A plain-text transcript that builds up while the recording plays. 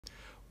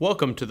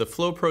Welcome to the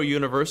FloPro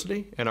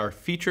University and our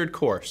featured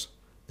course,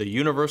 the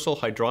Universal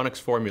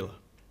Hydronics Formula.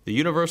 The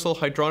Universal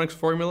Hydronics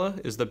Formula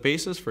is the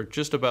basis for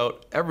just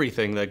about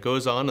everything that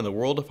goes on in the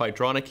world of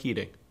hydronic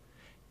heating.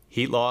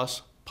 Heat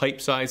loss,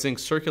 pipe sizing,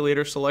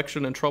 circulator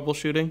selection and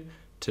troubleshooting,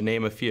 to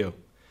name a few.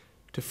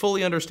 To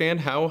fully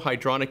understand how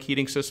hydronic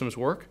heating systems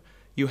work,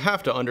 you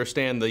have to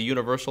understand the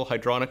Universal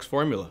Hydronics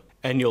Formula,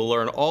 and you'll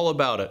learn all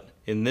about it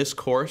in this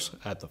course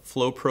at the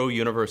FloPro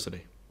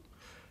University.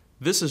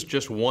 This is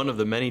just one of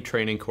the many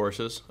training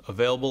courses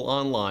available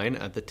online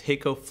at the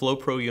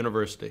FloPro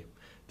University,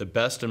 the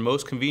best and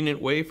most convenient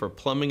way for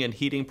plumbing and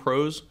heating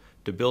pros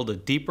to build a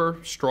deeper,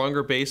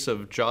 stronger base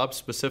of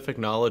job-specific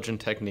knowledge and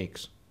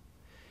techniques.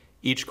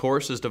 Each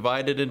course is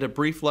divided into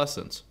brief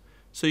lessons,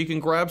 so you can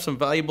grab some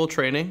valuable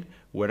training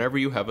whenever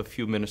you have a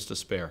few minutes to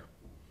spare.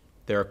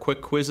 There are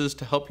quick quizzes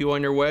to help you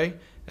on your way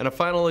and a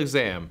final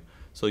exam,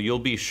 so you'll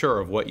be sure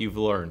of what you've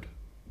learned.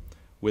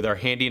 With our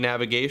handy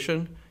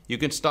navigation, you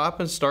can stop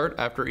and start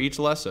after each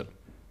lesson,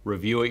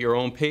 review at your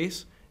own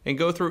pace, and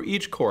go through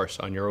each course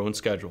on your own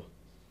schedule.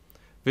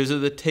 Visit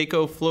the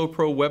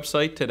FloPro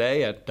website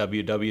today at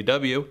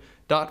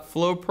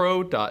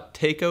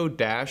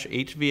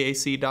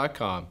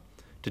www.flopro.taco-hvac.com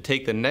to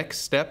take the next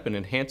step in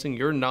enhancing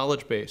your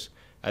knowledge base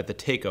at the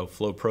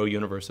FloPro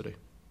University.